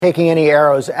taking any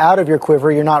arrows out of your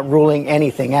quiver. You're not ruling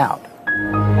anything out.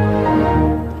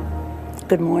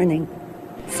 Good morning.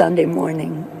 Sunday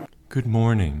morning. Good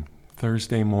morning.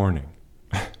 Thursday morning.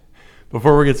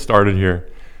 Before we get started here,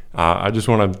 I just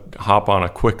want to hop on a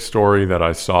quick story that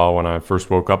I saw when I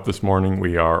first woke up this morning.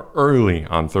 We are early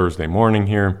on Thursday morning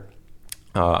here.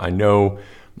 I know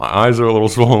my eyes are a little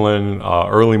swollen.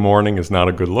 Early morning is not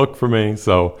a good look for me,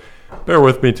 so bear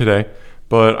with me today.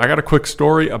 But I got a quick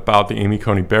story about the Amy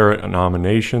Coney Barrett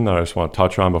nomination that I just want to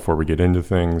touch on before we get into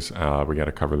things. We got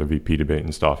to cover the VP debate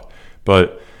and stuff.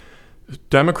 But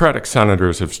Democratic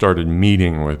senators have started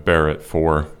meeting with Barrett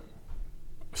for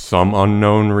some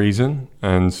unknown reason.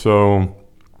 And so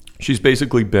she's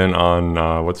basically been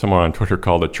on what someone on Twitter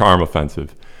called a charm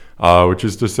offensive, which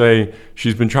is to say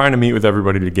she's been trying to meet with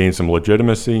everybody to gain some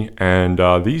legitimacy. And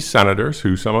these senators,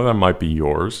 who some of them might be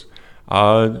yours,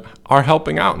 are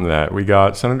helping out in that. We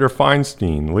got Senator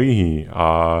Feinstein, Leahy,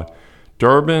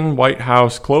 Durbin,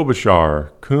 Whitehouse,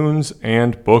 Klobuchar, Coons,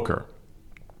 and Booker.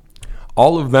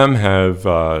 All of them have,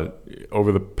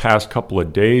 over the past couple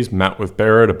of days, met with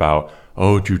Barrett about,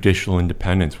 judicial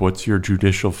independence. What's your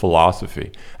judicial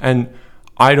philosophy? And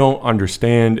I don't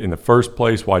understand in the first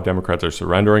place why Democrats are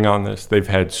surrendering on this. They've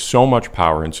had so much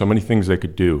power and so many things they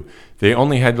could do. They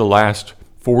only had the last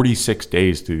 46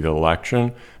 days to the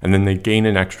election, and then they gain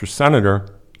an extra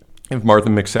senator if Martha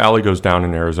McSally goes down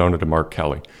in Arizona to Mark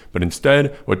Kelly. But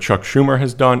instead, what Chuck Schumer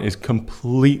has done is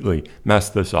completely mess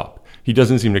this up. He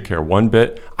doesn't seem to care one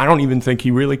bit. I don't even think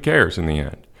he really cares in the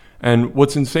end. And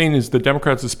what's insane is the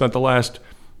Democrats have spent the last,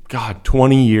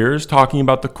 20 years talking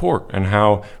about the court and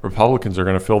how Republicans are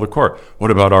going to fill the court. What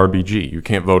about RBG? You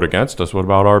can't vote against us. What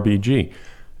about RBG?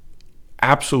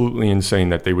 Absolutely insane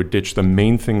that they would ditch the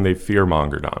main thing they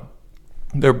fear-mongered on.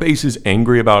 Their base is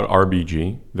angry about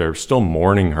RBG. They're still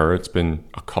mourning her. It's been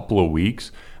a couple of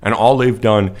weeks. And all they've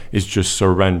done is just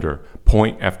surrender,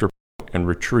 point after point, and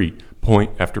retreat,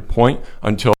 point after point,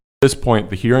 until at this point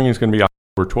the hearing is going to be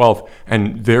October 12th,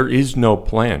 and there is no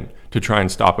plan to try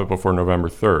and stop it before November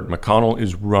 3rd. McConnell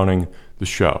is running the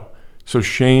show. So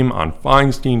shame on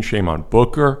Feinstein, shame on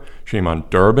Booker, shame on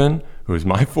Durbin, who is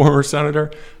my former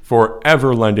senator, for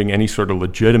ever lending any sort of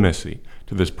legitimacy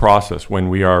to this process when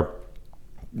we are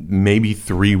maybe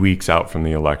 3 weeks out from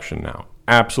the election now.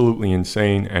 Absolutely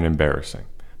insane and embarrassing.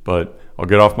 But I'll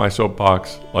get off my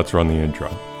soapbox. Let's run the intro.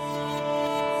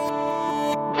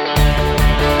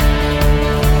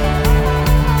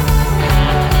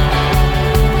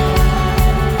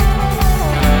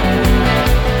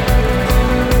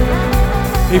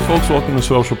 Hey folks, welcome to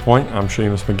Social Point. I'm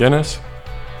Seamus McGinnis.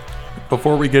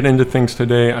 Before we get into things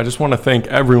today, I just want to thank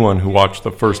everyone who watched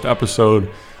the first episode.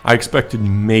 I expected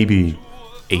maybe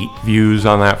 8 views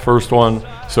on that first one.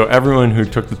 So everyone who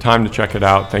took the time to check it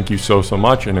out, thank you so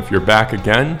much. And if you're back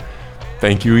again,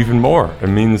 thank you even more. It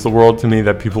means the world to me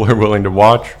that people are willing to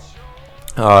watch.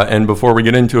 And before we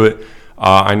get into it,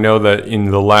 I know that in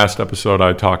the last episode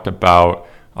I talked about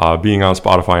being on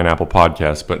Spotify and Apple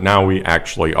Podcasts, but now we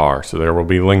actually are. So there will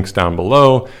be links down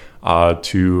below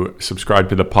to subscribe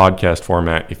to the podcast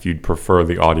format if you'd prefer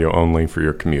the audio only for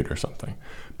your commute or something.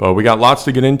 But we got lots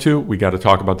to get into. We got to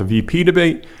talk about the VP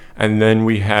debate, and then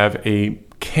we have a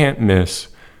can't miss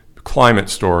climate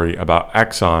story about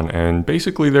Exxon and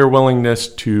basically their willingness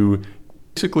to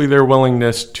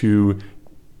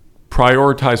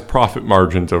prioritize profit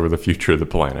margins over the future of the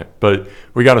planet. But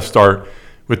we got to start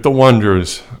with the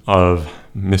wonders of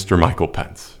Mr. Michael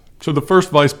Pence. So the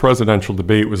first vice presidential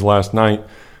debate was last night.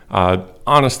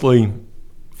 Honestly,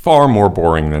 far more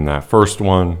boring than that first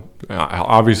one.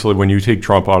 Obviously, when you take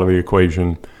Trump out of the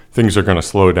equation, things are going to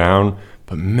slow down.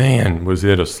 But man, was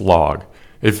it a slog.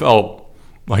 It felt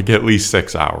like at least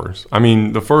 6 hours. I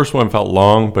mean, the first one felt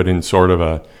long, but in sort of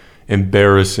a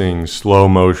embarrassing, slow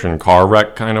motion car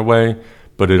wreck kind of way.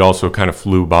 But it also kind of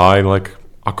flew by like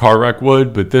a car wreck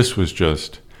would. But this was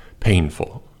just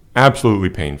painful, absolutely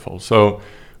painful. So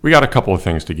we got a couple of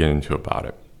things to get into about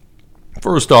it.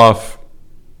 First off,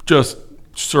 just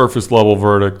surface level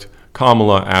verdict.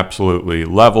 Kamala absolutely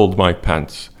leveled Mike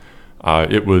Pence.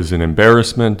 It was an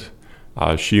embarrassment.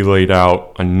 She laid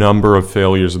out a number of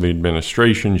failures of the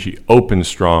administration. She opened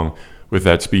strong with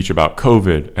that speech about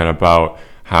COVID and about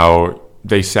how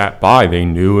they sat by. They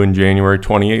knew in January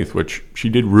 28th, which she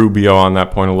did Rubio on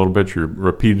that point a little bit. She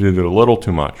repeated it a little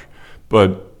too much.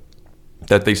 But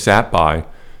that they sat by,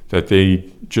 that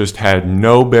they just had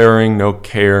no bearing, no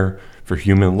care for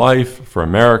human life, for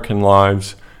American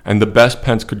lives. And the best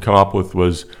Pence could come up with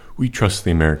was, we trust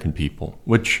the American people,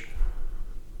 which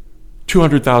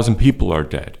 200,000 people are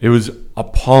dead. It was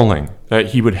appalling. that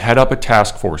he would head up a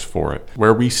task force for it,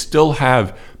 where we still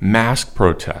have mask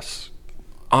protests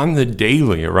on the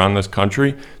daily around this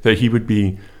country, that he would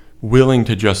be willing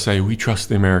to just say, we trust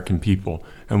the American people,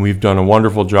 and we've done a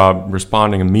wonderful job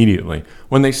responding immediately,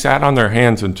 when they sat on their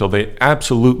hands until they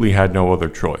absolutely had no other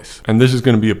choice. And this is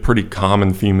going to be a pretty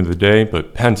common theme of the day,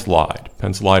 but Pence lied.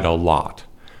 Pence lied a lot.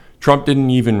 Trump didn't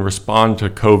even respond to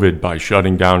COVID by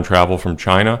shutting down travel from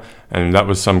China, and that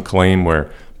was some claim where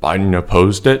Biden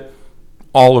opposed it.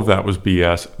 All of that was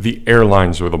BS. The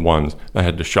airlines were the ones that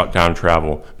had to shut down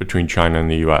travel between China and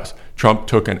the U.S. Trump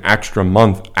took an extra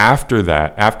month after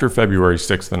that, after February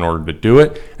 6th, in order to do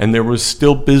it, and there was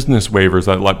still business waivers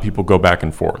that let people go back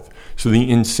and forth. So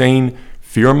the insane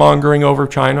fear-mongering over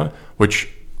China, which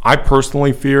I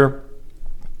personally fear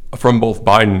from both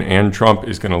Biden and Trump,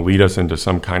 is going to lead us into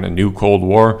some kind of new Cold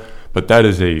War, but that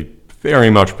is a very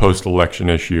much post-election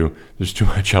issue. There's too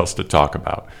much else to talk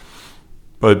about.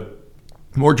 But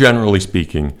more generally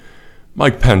speaking,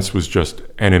 Mike Pence was just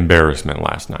an embarrassment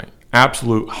last night.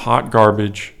 Absolute hot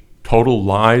garbage, total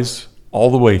lies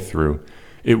all the way through.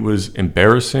 It was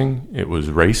embarrassing. It was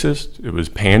racist. It was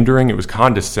pandering. It was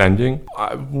condescending.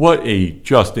 What a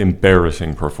just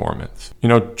embarrassing performance. You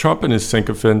know, Trump and his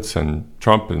sycophants and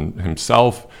Trump and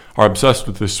himself are obsessed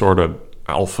with this sort of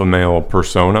alpha male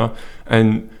persona.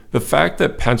 And the fact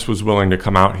that Pence was willing to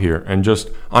come out here and just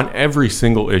on every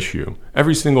single issue,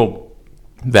 every single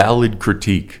valid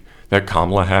critique that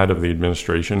Kamala had of the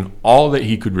administration, all that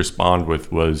he could respond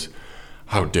with was,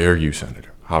 "How dare you,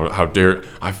 Senator? How dare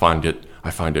I find it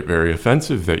very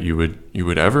offensive that you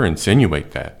would ever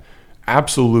insinuate that."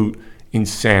 Absolute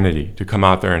insanity to come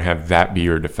out there and have that be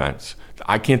your defense.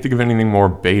 I can't think of anything more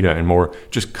beta and more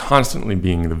just constantly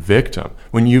being the victim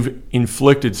when you've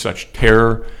inflicted such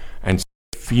terror and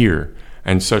fear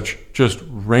and such just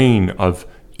reign of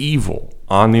evil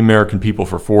on the American people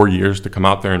for 4 years. To come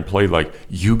out there and play like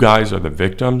you guys are the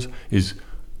victims is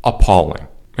appalling.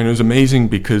 And it was amazing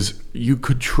because you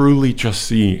could truly just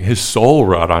see his soul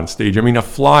rot on stage. I mean, a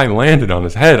fly landed on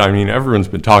his head. I mean, everyone's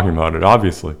been talking about it,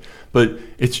 obviously. But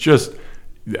it's just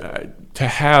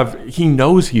he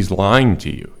knows he's lying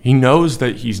to you. He knows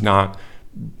that he's not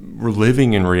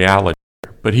living in reality,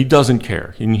 but he doesn't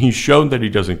care. He showed that he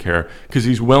doesn't care because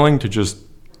he's willing to just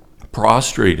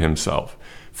prostrate himself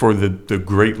for the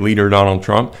great leader Donald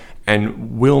Trump,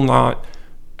 and will not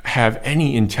have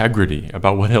any integrity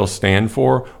about what he'll stand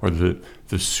for or the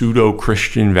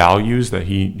pseudo-Christian values that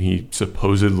he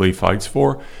supposedly fights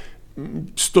for.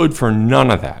 Stood for none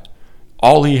of that.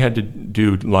 All he had to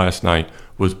do last night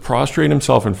was prostrate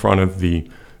himself in front of the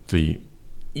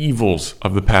evils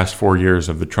of the past 4 years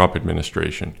of the Trump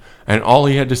administration. And all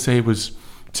he had to say was,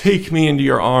 take me into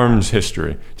your arms,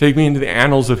 history. Take me into the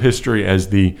annals of history as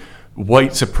the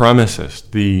white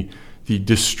supremacist, the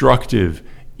destructive,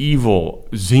 evil,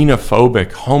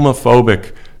 xenophobic,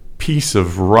 homophobic piece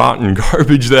of rotten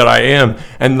garbage that I am,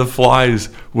 and the flies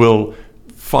will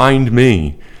find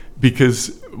me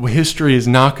because history is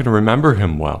not going to remember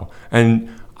him well. And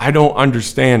I don't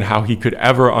understand how he could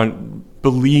ever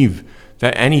believe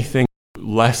that anything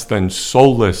less than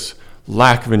soulless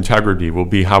lack of integrity will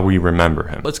be how we remember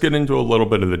him. Let's get into a little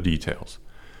bit of the details,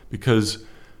 because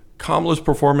Kamala's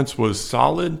performance was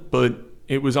solid, but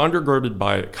it was undergirded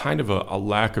by kind of a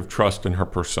lack of trust in her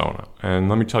persona. And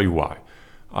let me tell you why.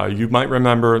 You might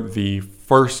remember the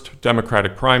first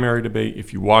Democratic primary debate.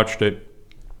 If you watched it,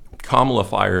 Kamala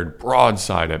fired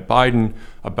broadside at Biden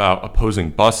about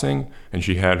opposing busing, and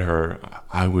she had her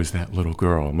 "I was that little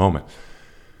girl" moment.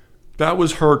 That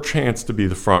was her chance to be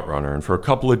the front runner, and for a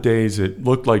couple of days it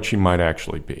looked like she might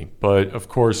actually be. But of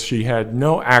course, she had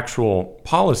no actual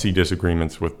policy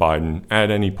disagreements with Biden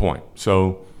at any point.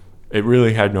 So it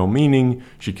really had no meaning.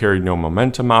 She carried no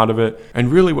momentum out of it.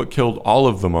 And really what killed all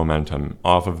of the momentum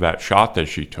off of that shot that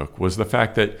she took was the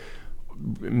fact that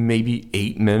maybe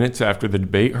 8 minutes after the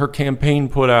debate, her campaign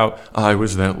put out "I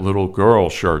was that little girl"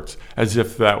 shirts, as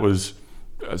if that was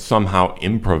somehow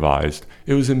improvised.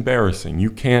 It was embarrassing. You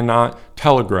cannot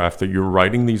telegraph that you're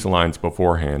writing these lines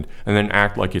beforehand and then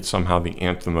act like it's somehow the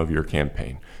anthem of your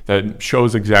campaign. That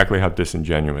shows exactly how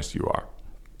disingenuous you are.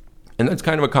 And that's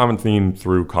kind of a common theme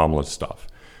through Kamala's stuff.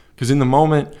 Because in the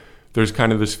moment, there's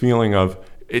kind of this feeling of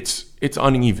it's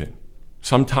uneven.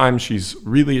 Sometimes she's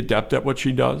really adept at what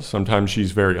she does. Sometimes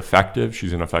she's very effective.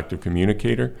 She's an effective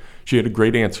communicator. She had a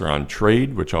great answer on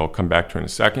trade, which I'll come back to in a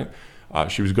second.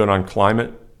 She was good on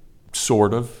climate,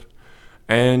 sort of.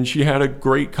 And she had a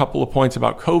great couple of points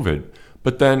about COVID.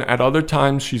 But then at other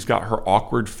times, she's got her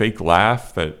awkward fake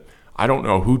laugh that I don't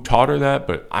know who taught her that,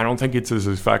 but I don't think it's as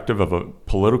effective of a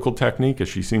political technique as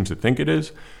she seems to think it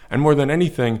is. And more than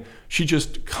anything, she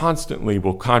just constantly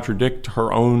will contradict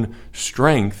her own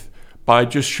strength by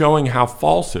just showing how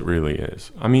false it really is.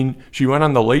 I mean, she went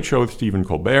on The Late Show with Stephen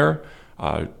Colbert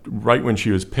right when she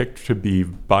was picked to be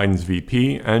Biden's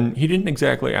VP, and he didn't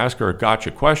exactly ask her a gotcha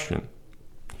question.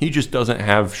 He just doesn't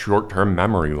have short-term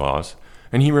memory loss.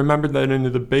 And he remembered that in the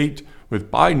debate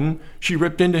with Biden, she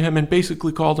ripped into him and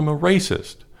basically called him a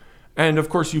racist. And of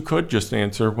course, you could just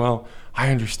answer, well,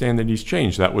 I understand that he's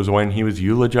changed. That was when he was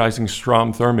eulogizing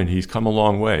Strom Thurmond. He's come a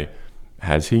long way.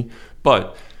 Has he?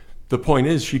 But the point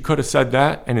is, she could have said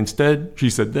that, and instead, she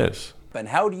said this. And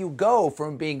how do you go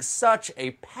from being such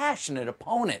a passionate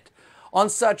opponent on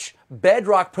such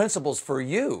bedrock principles for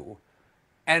you,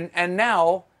 and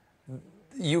now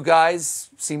you guys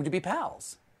seem to be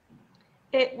pals?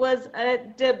 It was a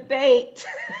debate.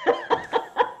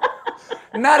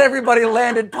 Not everybody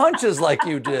landed punches like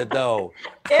you did, though.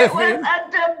 It was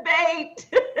a debate.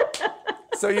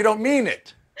 So you don't mean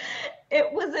it?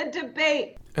 It was a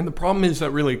debate. And the problem is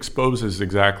that really exposes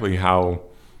exactly how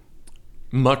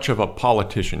much of a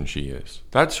politician she is.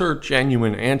 That's her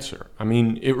genuine answer. I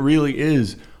mean, it really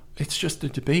is. It's just a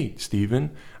debate,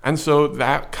 Stephen. And so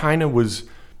that kind of was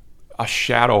a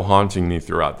shadow haunting me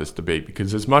throughout this debate,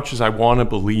 because as much as I want to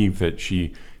believe that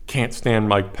she can't stand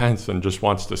Mike Pence and just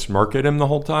wants to smirk at him the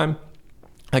whole time,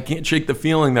 I can't shake the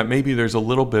feeling that maybe there's a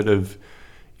little bit of,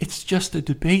 it's just a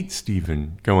debate,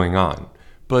 Stephen, going on.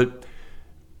 But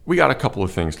we got a couple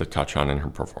of things to touch on in her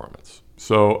performance.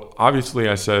 So obviously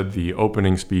I said the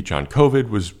opening speech on COVID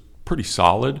was pretty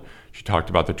solid. She talked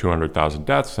about the 200,000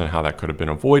 deaths and how that could have been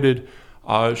avoided.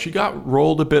 She got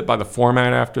rolled a bit by the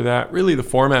format after that. Really, the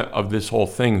format of this whole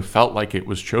thing felt like it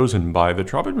was chosen by the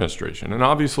Trump administration. And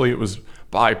obviously it was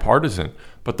bipartisan.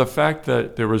 But the fact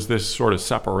that there was this sort of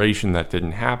separation that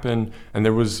didn't happen, and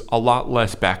there was a lot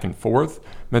less back and forth,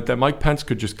 meant that Mike Pence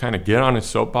could just kind of get on his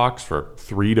soapbox for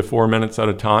 3 to 4 minutes at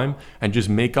a time and just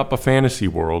make up a fantasy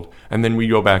world, and then we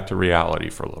go back to reality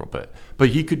for a little bit. But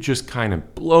he could just kind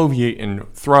of bloviate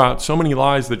and throw out so many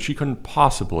lies that she couldn't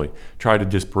possibly try to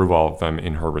disprove all of them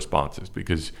in her responses,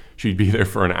 because she'd be there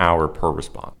for an hour per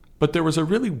response. But there was a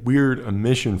really weird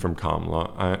omission from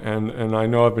Kamala, and I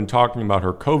know I've been talking about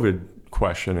her COVID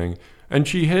questioning, and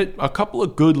she hit a couple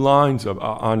of good lines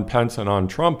on Pence and on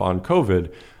Trump on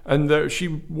COVID, and she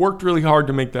worked really hard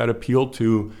to make that appeal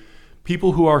to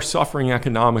people who are suffering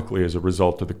economically as a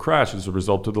result of the crash, as a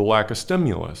result of the lack of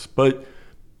stimulus. But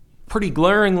pretty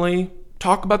glaringly,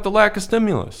 talk about the lack of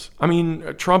stimulus. I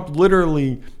mean, Trump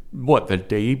literally, the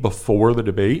day before the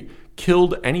debate,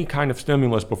 killed any kind of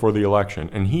stimulus before the election.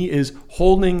 And he is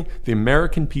holding the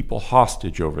American people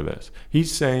hostage over this.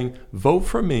 He's saying, vote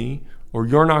for me or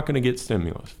you're not going to get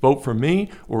stimulus. Vote for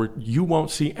me or you won't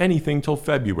see anything till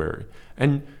February.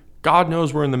 And God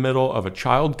knows we're in the middle of a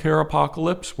childcare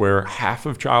apocalypse where half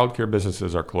of childcare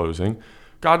businesses are closing.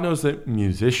 God knows that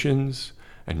musicians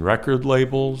and record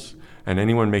labels and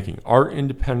anyone making art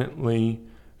independently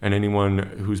and anyone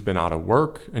who's been out of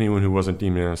work, anyone who wasn't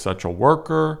deemed an essential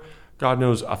worker, God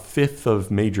knows a fifth of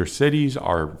major cities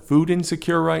are food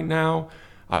insecure right now.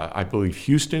 I believe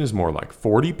Houston is more like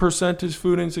 40% is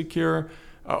food insecure.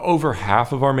 Over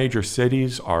half of our major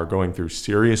cities are going through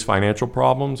serious financial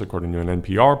problems, according to an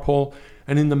NPR poll.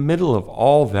 And in the middle of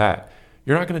all that,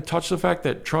 you're not going to touch the fact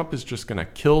that Trump is just going to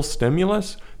kill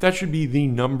stimulus? That should be the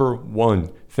number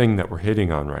one thing that we're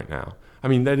hitting on right now. I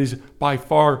mean, that is by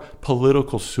far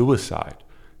political suicide.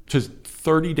 Just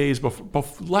 30 days before,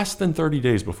 less than 30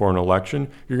 days before an election,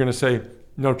 you're going to say,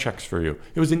 no checks for you.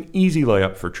 It was an easy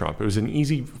layup for Trump. It was an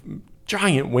easy,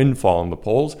 giant windfall in the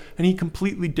polls, and he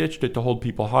completely ditched it to hold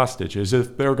people hostage as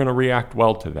if they're going to react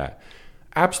well to that.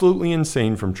 Absolutely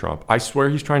insane from Trump. I swear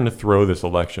he's trying to throw this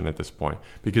election at this point,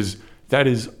 because that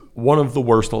is one of the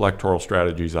worst electoral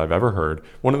strategies I've ever heard.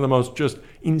 One of the most just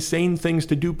insane things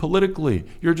to do politically.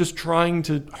 You're just trying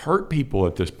to hurt people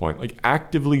at this point, like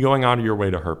actively going out of your way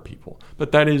to hurt people.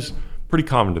 But that is pretty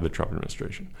common to the Trump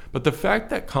administration. But the fact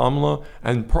that Kamala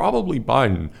and probably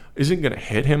Biden isn't going to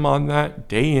hit him on that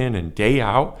day in and day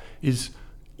out is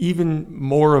even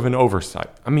more of an oversight.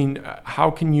 I mean, how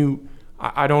can you...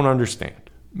 I don't understand.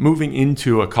 Moving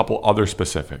into a couple other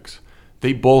specifics,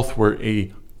 they both were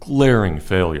a glaring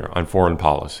failure on foreign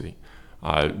policy.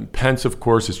 Pence, of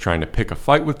course, is trying to pick a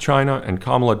fight with China, and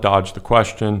Kamala dodged the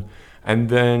question. And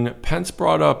then Pence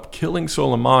brought up killing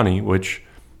Soleimani, which,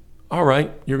 all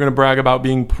right, you're going to brag about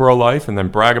being pro-life and then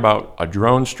brag about a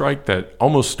drone strike that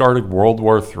almost started World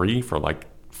War III for like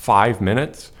 5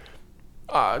 minutes.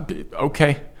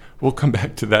 Okay, We'll come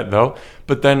back to that, though.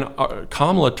 But then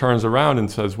Kamala turns around and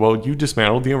says, well, you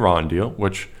dismantled the Iran deal,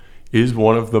 which is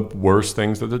one of the worst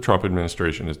things that the Trump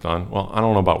administration has done. Well, I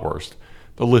don't know about worst.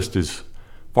 The list is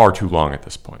far too long at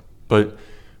this point. But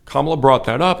Kamala brought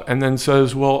that up and then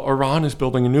says, well, Iran is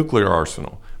building a nuclear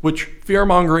arsenal, which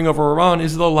fear-mongering over Iran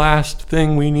is the last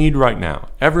thing we need right now.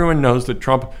 Everyone knows that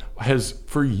Trump has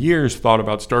for years thought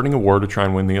about starting a war to try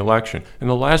and win the election. And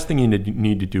the last thing you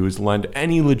need to do is lend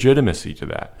any legitimacy to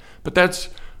that. But that's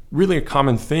really a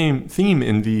common theme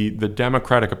in the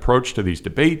Democratic approach to these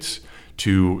debates,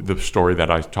 to the story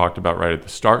that I talked about right at the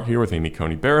start here with Amy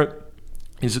Coney Barrett,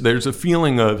 is that there's a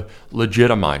feeling of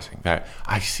legitimizing that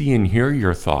I see and hear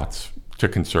your thoughts to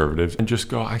conservatives and just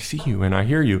go, I see you and I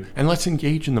hear you, and let's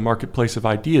engage in the marketplace of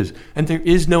ideas. And there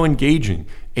is no engaging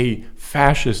a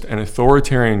fascist and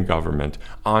authoritarian government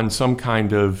on some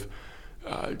kind of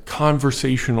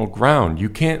conversational ground. You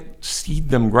can't cede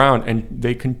them ground, and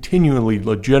they continually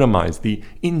legitimize the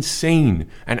insane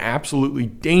and absolutely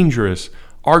dangerous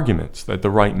arguments that the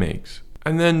right makes.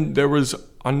 And then there was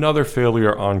another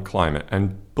failure on climate.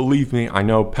 And believe me, I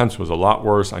know Pence was a lot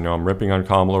worse. I know I'm ripping on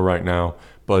Kamala right now,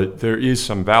 but there is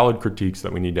some valid critiques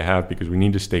that we need to have because we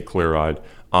need to stay clear-eyed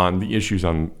on the issues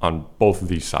on both of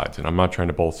these sides. And I'm not trying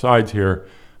to both sides here.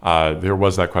 There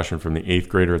was that question from the 8th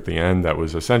grader at the end that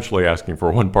was essentially asking for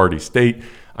a one-party state.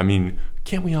 I mean,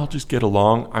 can't we all just get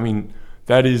along? I mean,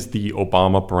 that is the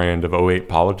Obama brand of '08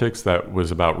 politics that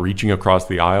was about reaching across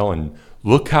the aisle, and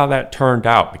look how that turned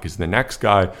out, because the next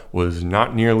guy was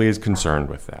not nearly as concerned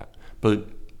with that. But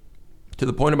to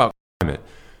the point about climate,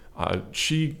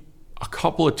 she a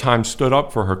couple of times stood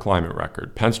up for her climate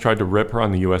record. Pence tried to rip her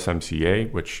on the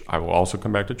USMCA, which I will also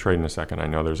come back to trade in a second. I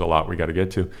know there's a lot we got to get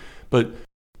to. But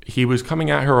he was coming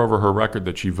at her over her record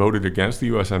that she voted against the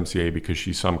USMCA because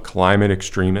she's some climate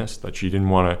extremist, that she didn't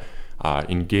want to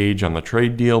engage on the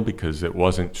trade deal because it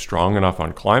wasn't strong enough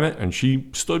on climate. And she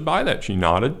stood by that. She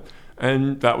nodded.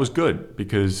 And that was good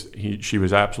because she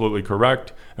was absolutely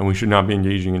correct, and we should not be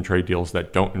engaging in trade deals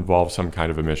that don't involve some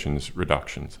kind of emissions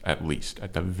reductions, at least,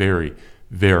 at the very,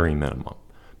 very minimum.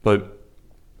 But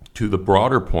to the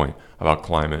broader point about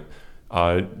climate,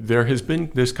 there has been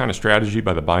this kind of strategy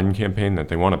by the Biden campaign that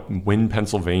they want to win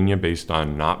Pennsylvania based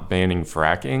on not banning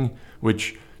fracking,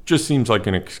 which just seems like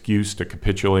an excuse to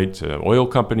capitulate to oil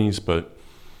companies, but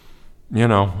you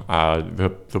know,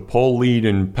 the poll lead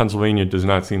in Pennsylvania does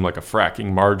not seem like a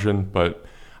fracking margin, but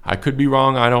I could be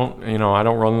wrong. I don't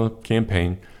run the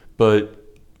campaign, but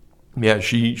yeah,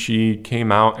 she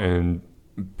came out and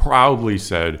proudly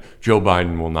said Joe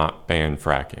Biden will not ban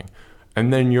fracking.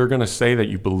 And then you're going to say that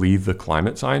you believe the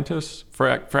climate scientists?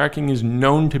 Fracking is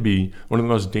known to be one of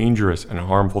the most dangerous and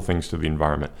harmful things to the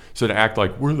environment. So to act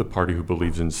like we're the party who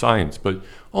believes in science, but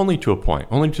only to a point,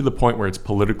 only to the point where it's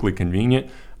politically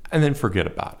convenient, and then forget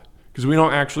about it. Because we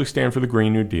don't actually stand for the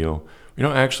Green New Deal. We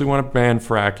don't actually want to ban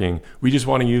fracking. We just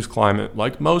want to use climate,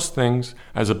 like most things,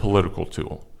 as a political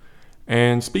tool.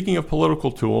 And speaking of political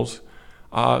tools,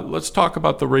 let's talk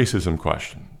about the racism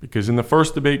question. Because in the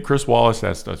first debate, Chris Wallace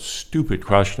asked a stupid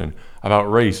question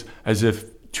about race, as if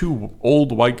two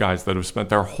old white guys that have spent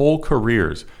their whole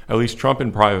careers, at least Trump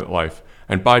in private life,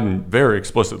 and Biden very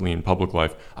explicitly in public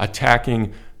life,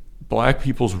 attacking Black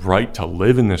people's right to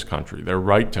live in this country, their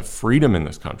right to freedom in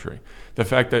this country. The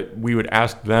fact that we would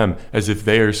ask them as if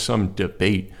there's some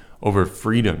debate over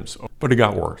freedoms. But it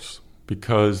got worse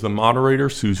because the moderator,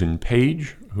 Susan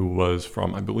Page, who was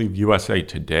from, I believe, USA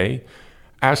Today,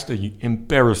 asked an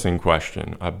embarrassing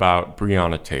question about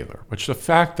Breonna Taylor, which the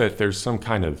fact that there's some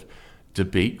kind of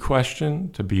debate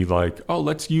question to be like, oh,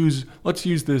 let's use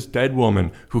this dead woman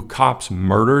who cops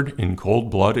murdered in cold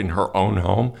blood in her own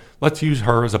home. Let's use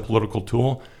her as a political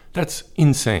tool. That's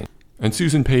insane. And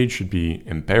Susan Page should be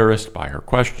embarrassed by her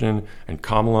question, and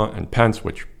Kamala and Pence,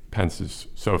 which Pence is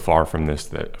so far from this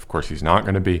that of course he's not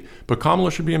going to be, but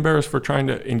Kamala should be embarrassed for trying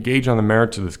to engage on the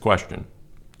merits of this question.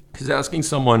 Because asking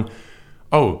someone,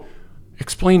 oh,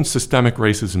 explain systemic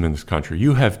racism in this country,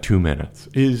 you have 2 minutes,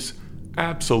 is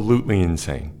absolutely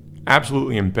insane.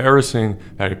 Absolutely embarrassing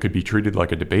that it could be treated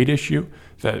like a debate issue,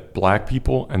 that Black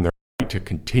people and their right to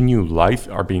continue life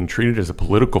are being treated as a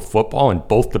political football in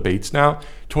both debates now.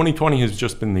 2020 has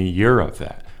just been the year of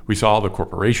that. We saw all the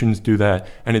corporations do that,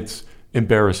 and it's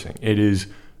embarrassing. It is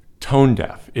tone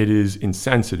deaf. It is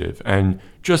insensitive and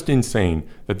just insane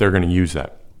that they're going to use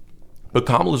that. But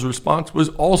Kamala's response was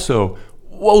also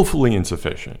woefully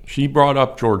insufficient. She brought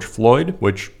up George Floyd,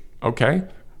 which, okay,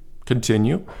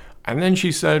 continue. And then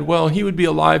she said, well, he would be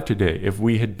alive today if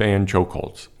we had banned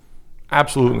chokeholds.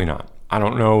 Absolutely not. I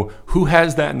don't know who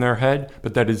has that in their head,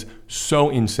 but that is so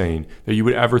insane that you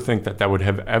would ever think that that would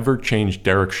have ever changed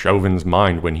Derek Chauvin's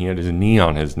mind when he had his knee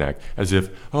on his neck, as if,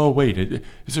 oh, wait,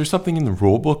 is there something in the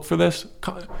rule book for this?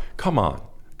 Come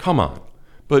on.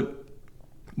 But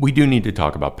we do need to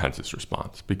talk about Pence's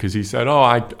response, because he said, oh,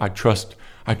 I trust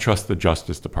the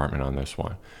Justice Department on this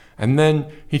one. And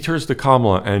then he turns to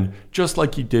Kamala, and just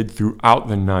like he did throughout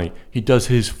the night, he does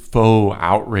his faux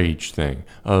outrage thing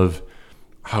of,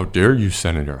 how dare you,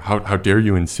 Senator? How dare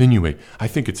you insinuate? I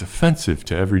think it's offensive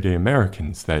to everyday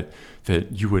Americans that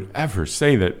you would ever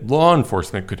say that law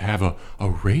enforcement could have a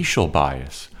racial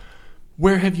bias.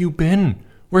 Where have you been?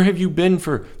 Where have you been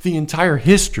for the entire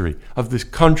history of this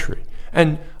country?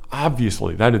 And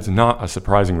obviously, that is not a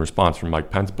surprising response from Mike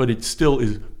Pence, but it still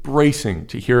is bracing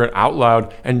to hear it out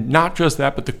loud. And not just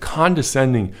that, but the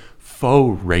condescending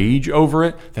faux rage over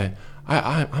it, that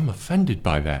I'm offended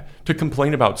by that. To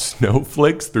complain about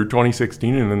snowflakes through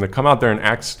 2016 and then to come out there and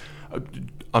act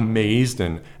amazed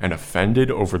and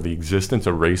offended over the existence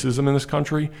of racism in this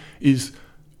country is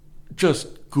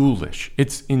just ghoulish.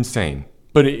 It's insane.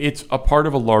 But it's a part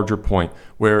of a larger point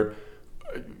where,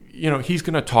 he's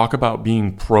going to talk about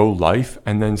being pro-life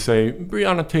and then say,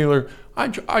 Breonna Taylor, I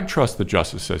trust the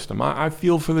justice system. I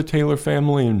feel for the Taylor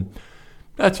family, and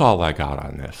that's all I got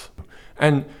on this.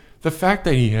 And the fact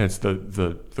that he has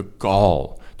the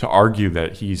gall to argue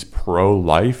that he's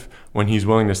pro-life when he's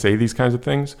willing to say these kinds of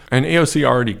things, and AOC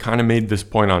already kind of made this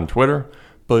point on Twitter,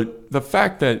 but the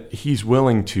fact that he's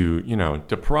willing to,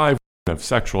 deprive of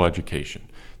sexual education,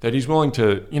 that he's willing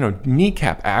to,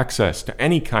 kneecap access to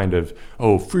any kind of,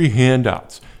 free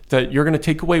handouts, that you're going to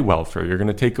take away welfare, you're going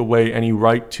to take away any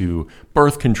right to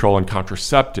birth control and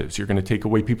contraceptives, you're going to take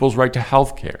away people's right to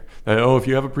health care, that, if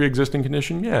you have a pre-existing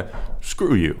condition, yeah,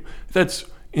 screw you. That's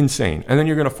insane. And then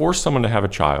you're going to force someone to have a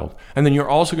child, and then you're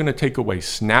also going to take away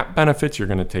SNAP benefits, you're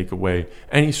going to take away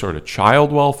any sort of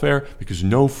child welfare, because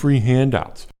no free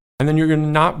handouts. And then you're going to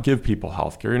not give people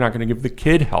health care. You're not going to give the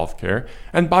kid health care.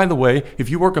 And by the way, if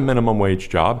you work a minimum wage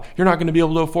job, you're not going to be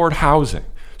able to afford housing.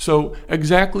 So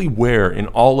exactly where in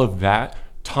all of that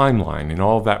timeline, in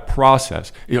all of that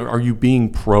process, are you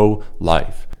being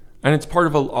pro-life? And it's part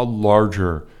of a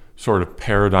larger sort of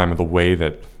paradigm of the way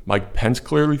that Mike Pence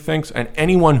clearly thinks, and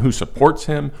anyone who supports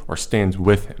him or stands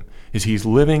with him, is he's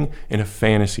living in a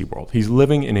fantasy world. He's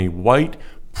living in a white,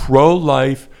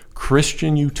 pro-life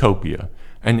Christian utopia.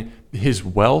 And his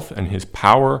wealth and his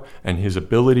power and his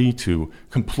ability to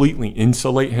completely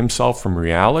insulate himself from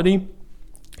reality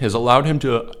has allowed him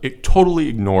to totally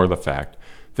ignore the fact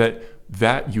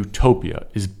that utopia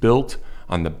is built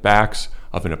on the backs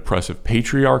of an oppressive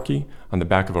patriarchy, on the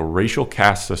back of a racial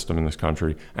caste system in this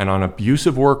country, and on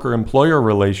abusive worker-employer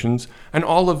relations, and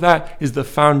all of that is the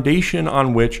foundation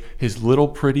on which his little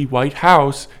pretty white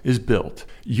house is built.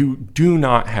 You do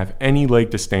not have any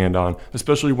leg to stand on,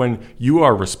 especially when you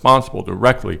are responsible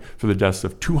directly for the deaths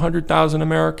of 200,000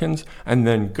 Americans, and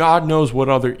then God knows what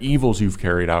other evils you've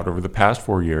carried out over the past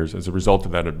 4 years as a result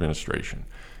of that administration.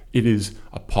 It is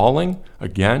appalling,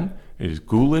 again, it is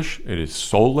ghoulish, it is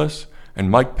soulless, and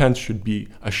Mike Pence should be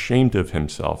ashamed of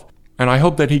himself. And I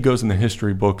hope that he goes in the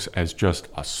history books as just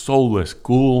a soulless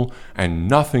ghoul and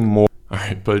nothing more. All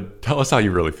right, but tell us how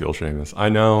you really feel, Seamus. I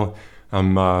know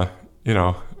I'm, on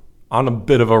a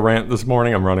bit of a rant this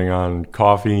morning. I'm running on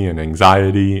coffee and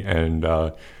anxiety and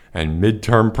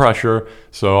midterm pressure.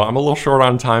 So I'm a little short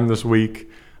on time this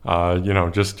week.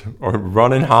 Just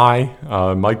running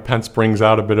high. Mike Pence brings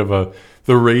out a bit of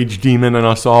the rage demon in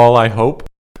us all, I hope.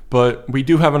 But we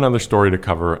do have another story to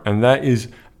cover, and that is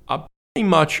pretty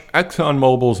much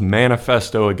ExxonMobil's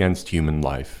manifesto against human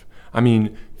life. I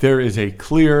mean, there is a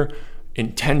clear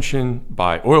intention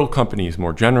by oil companies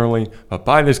more generally, but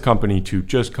by this company to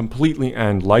just completely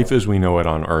end life as we know it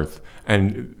on Earth.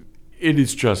 And it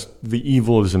is just, the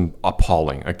evil is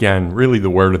appalling. Again, really the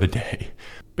word of the day.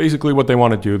 Basically what they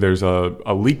want to do, there's a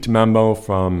leaked memo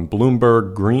from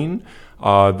Bloomberg Green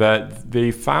that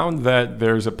they found that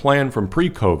there's a plan from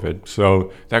pre-COVID,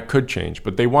 so that could change.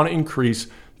 But they want to increase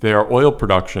their oil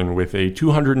production with a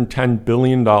 $210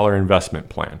 billion investment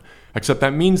plan. Except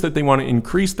that means that they want to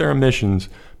increase their emissions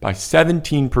by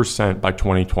 17% by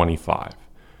 2025.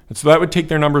 And so that would take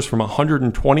their numbers from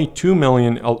 122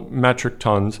 million metric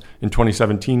tons in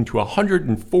 2017 to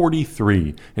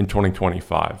 143 in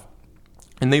 2025.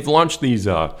 And they've launched these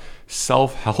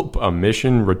self-help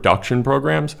emission reduction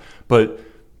programs. But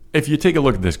if you take a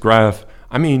look at this graph,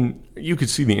 I mean, you could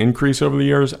see the increase over the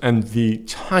years, and the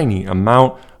tiny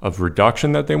amount of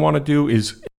reduction that they want to do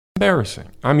is embarrassing.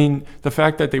 I mean, the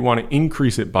fact that they want to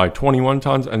increase it by 21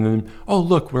 tons and then, oh,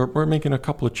 look, we're making a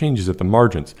couple of changes at the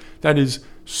margins. That is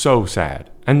So sad.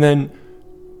 And then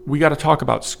we got to talk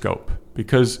about scope,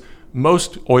 because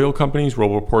most oil companies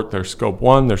will report their scope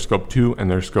 1, their scope 2, and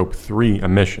their scope 3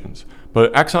 emissions.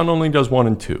 But Exxon only does 1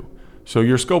 and 2. So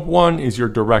your scope 1 is your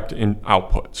direct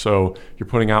output. So you're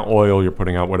putting out oil, you're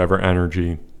putting out whatever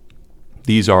energy.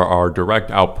 These are our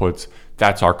direct outputs.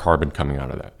 That's our carbon coming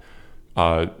out of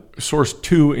that. Source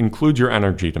 2 includes your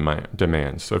energy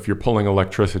demands. So if you're pulling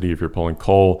electricity, if you're pulling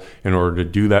coal in order to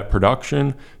do that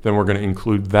production, then we're going to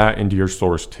include that into your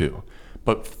source 2.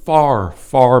 But far,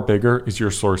 far bigger is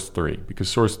your source 3, because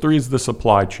source 3 is the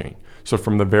supply chain. So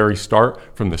from the very start,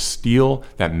 from the steel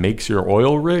that makes your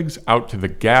oil rigs out to the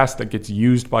gas that gets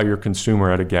used by your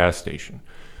consumer at a gas station.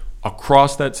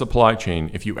 Across that supply chain,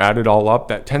 if you add it all up,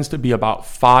 that tends to be about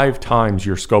 5 times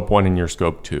your scope 1 and your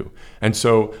scope 2. And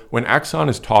so when Exxon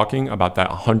is talking about that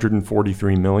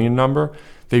 143 million number,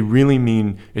 they really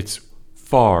mean it's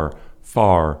far,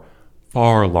 far,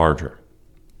 far larger.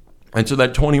 And so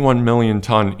that 21 million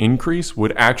ton increase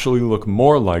would actually look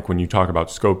more like, when you talk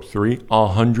about scope 3,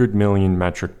 100 million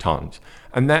metric tons.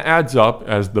 And that adds up,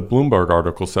 as the Bloomberg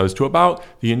article says, to about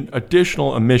the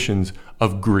additional emissions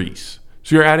of Greece.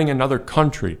 So you're adding another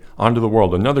country onto the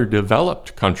world, another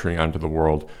developed country onto the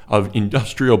world of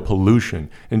industrial pollution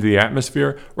into the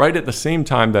atmosphere, right at the same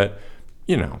time that,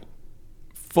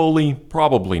 fully,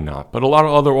 probably not. But a lot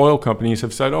of other oil companies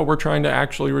have said, we're trying to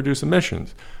actually reduce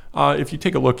emissions. If you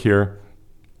take a look here,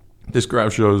 this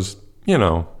graph shows,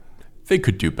 they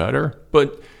could do better.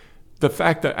 But the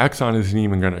fact that Exxon isn't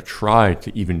even going to try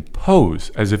to even pose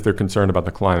as if they're concerned about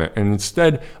the climate, and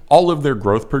instead all of their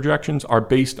growth projections are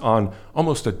based on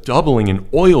almost a doubling in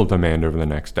oil demand over the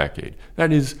next decade.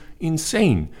 That is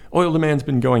insane. Oil demand's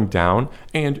been going down,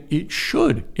 and it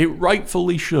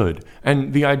rightfully should.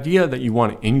 And the idea that you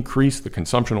want to increase the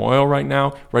consumption of oil right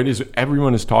now, right, is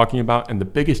everyone is talking about, and the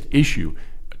biggest issue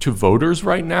to voters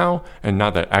right now, and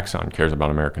not that Exxon cares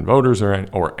about American voters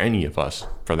or any of us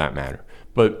for that matter,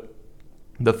 but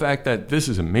the fact that this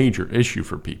is a major issue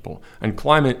for people and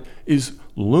climate is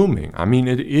looming. I mean,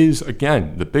 it is,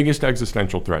 again, the biggest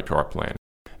existential threat to our planet.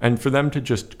 And for them to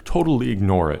just totally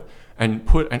ignore it and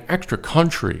put an extra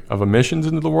country of emissions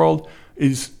into the world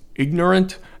is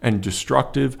ignorant and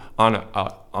destructive on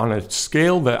a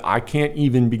scale that I can't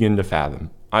even begin to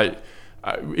fathom. It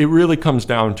really comes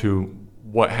down to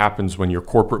what happens when your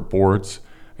corporate boards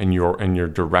and your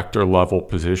director level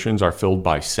positions are filled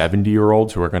by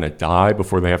 70-year-olds who are going to die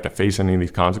before they have to face any of these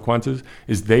consequences,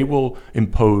 is they will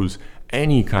impose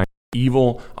any kind of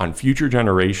evil on future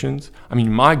generations. I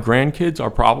mean, my grandkids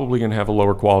are probably going to have a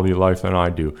lower quality of life than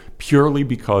I do, purely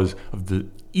because of the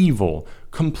evil,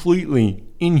 completely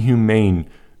inhumane,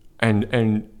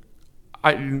 and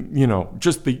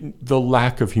just the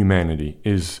lack of humanity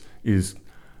is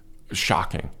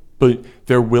shocking. But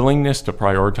their willingness to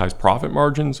prioritize profit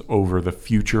margins over the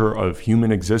future of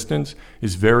human existence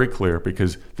is very clear,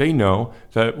 because they know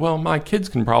that, my kids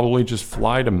can probably just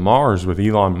fly to Mars with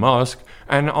Elon Musk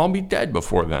and I'll be dead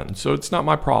before then. So it's not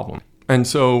my problem. And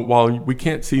so while we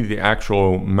can't see the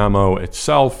actual memo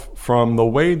itself, from the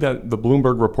way that the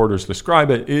Bloomberg reporters describe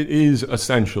it, it is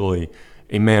essentially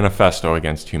a manifesto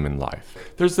against human life.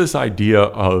 There's this idea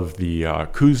of the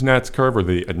Kuznets curve, or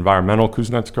the environmental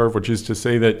Kuznets curve, which is to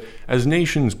say that as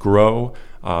nations grow,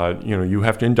 you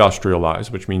have to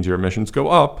industrialize, which means your emissions go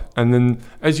up. And then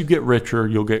as you get richer,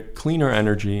 you'll get cleaner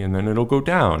energy, and then it'll go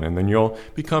down, and then you'll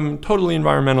become totally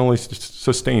environmentally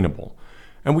sustainable.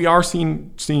 And we are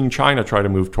seeing China try to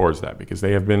move towards that, because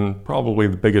they have been probably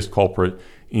the biggest culprit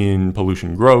in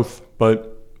pollution growth.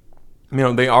 But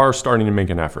they are starting to make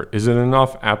an effort. Is it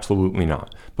enough? Absolutely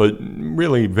not. But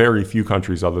really very few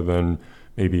countries other than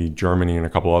maybe Germany and a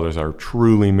couple others are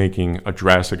truly making a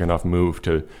drastic enough move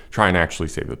to try and actually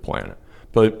save the planet.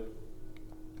 But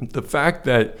the fact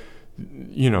that,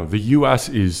 the U.S.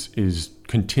 is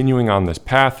continuing on this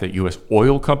path, that U.S.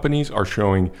 oil companies are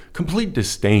showing complete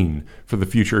disdain for the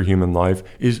future of human life,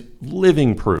 is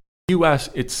living proof. The U.S.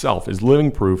 itself is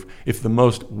living proof. If the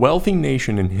most wealthy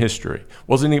nation in history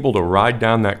wasn't able to ride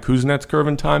down that Kuznets curve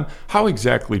in time, how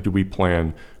exactly do we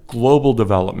plan global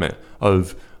development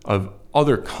of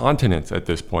other continents at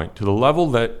this point to the level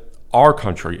that our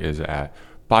country is at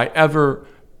by ever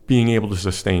being able to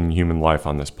sustain human life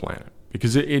on this planet?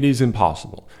 Because it is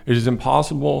impossible. It is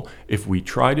impossible if we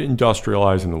try to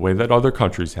industrialize in the way that other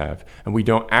countries have, and we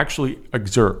don't actually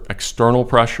exert external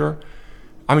pressure.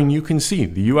 I mean, you can see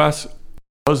the U.S.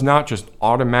 does not just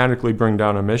automatically bring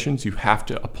down emissions. You have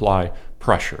to apply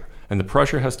pressure. And the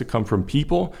pressure has to come from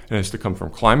people, and it has to come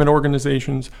from climate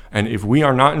organizations. And if we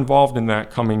are not involved in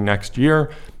that coming next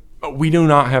year, we do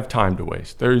not have time to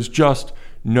waste. There is just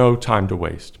no time to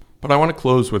waste. But I want to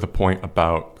close with a point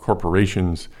about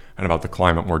corporations and about the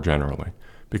climate more generally.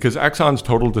 Because Exxon's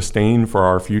total disdain for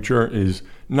our future is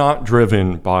not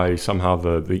driven by somehow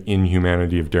the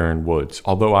inhumanity of Darren Woods,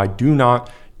 although I do not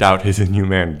doubt his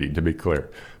inhumanity, to be clear.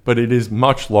 But it is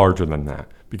much larger than that.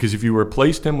 Because if you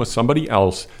replaced him with somebody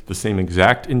else, the same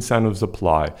exact incentives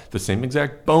apply, the same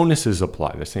exact bonuses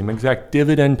apply, the same exact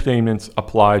dividend payments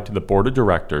apply to the board of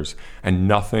directors, and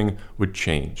nothing would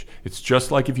change. It's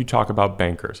just like if you talk about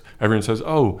bankers. Everyone says,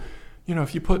 oh,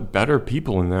 if you put better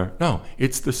people in there. No,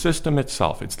 it's the system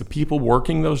itself. It's the people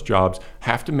working those jobs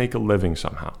have to make a living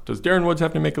somehow. Does Darren Woods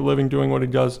have to make a living doing what he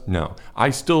does? No. I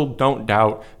still don't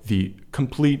doubt the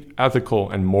complete ethical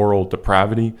and moral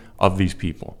depravity of these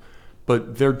people.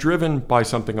 But they're driven by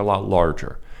something a lot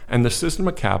larger. And the system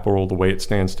of capital, the way it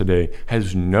stands today,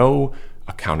 has no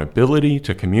accountability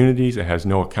to communities. It has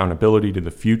no accountability to the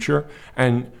future.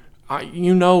 And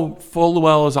you know full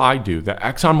well as I do that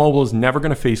ExxonMobil is never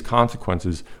going to face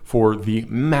consequences for the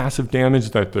massive damage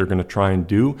that they're going to try and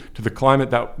do to the climate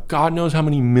that God knows how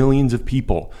many millions of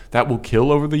people that will kill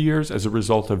over the years as a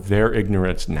result of their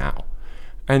ignorance now.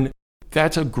 And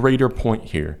that's a greater point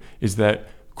here, is that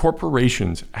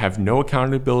corporations have no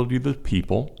accountability to the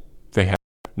people. They have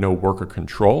no worker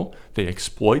control. They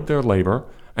exploit their labor.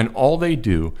 And all they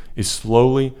do is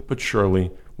slowly but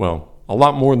surely, a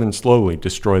lot more than slowly,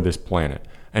 destroy this planet.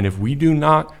 And if we do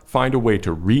not find a way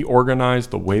to reorganize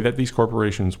the way that these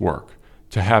corporations work,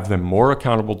 to have them more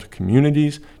accountable to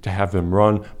communities, to have them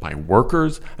run by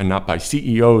workers and not by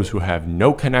CEOs who have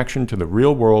no connection to the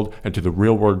real world and to the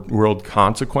real world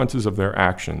consequences of their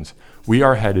actions, we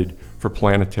are headed for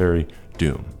planetary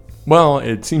doom. Well,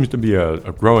 it seems to be a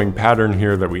growing pattern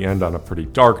here that we end on a pretty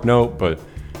dark note, but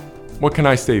what can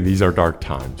I say? These are dark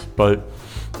times. But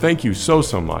thank you so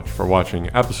much for watching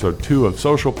episode 2 of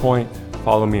Social Point.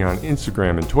 Follow me on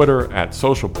Instagram and Twitter at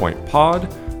SocialPointPod.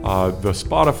 The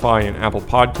Spotify and Apple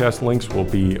Podcast links will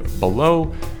be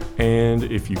below. And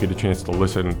if you get a chance to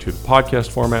listen to the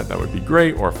podcast format, that would be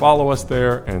great. Or follow us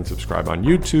there and subscribe on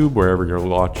YouTube, wherever you're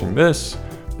watching this.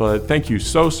 But thank you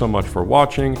so much for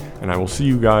watching, and I will see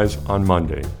you guys on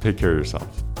Monday. Take care of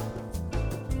yourselves.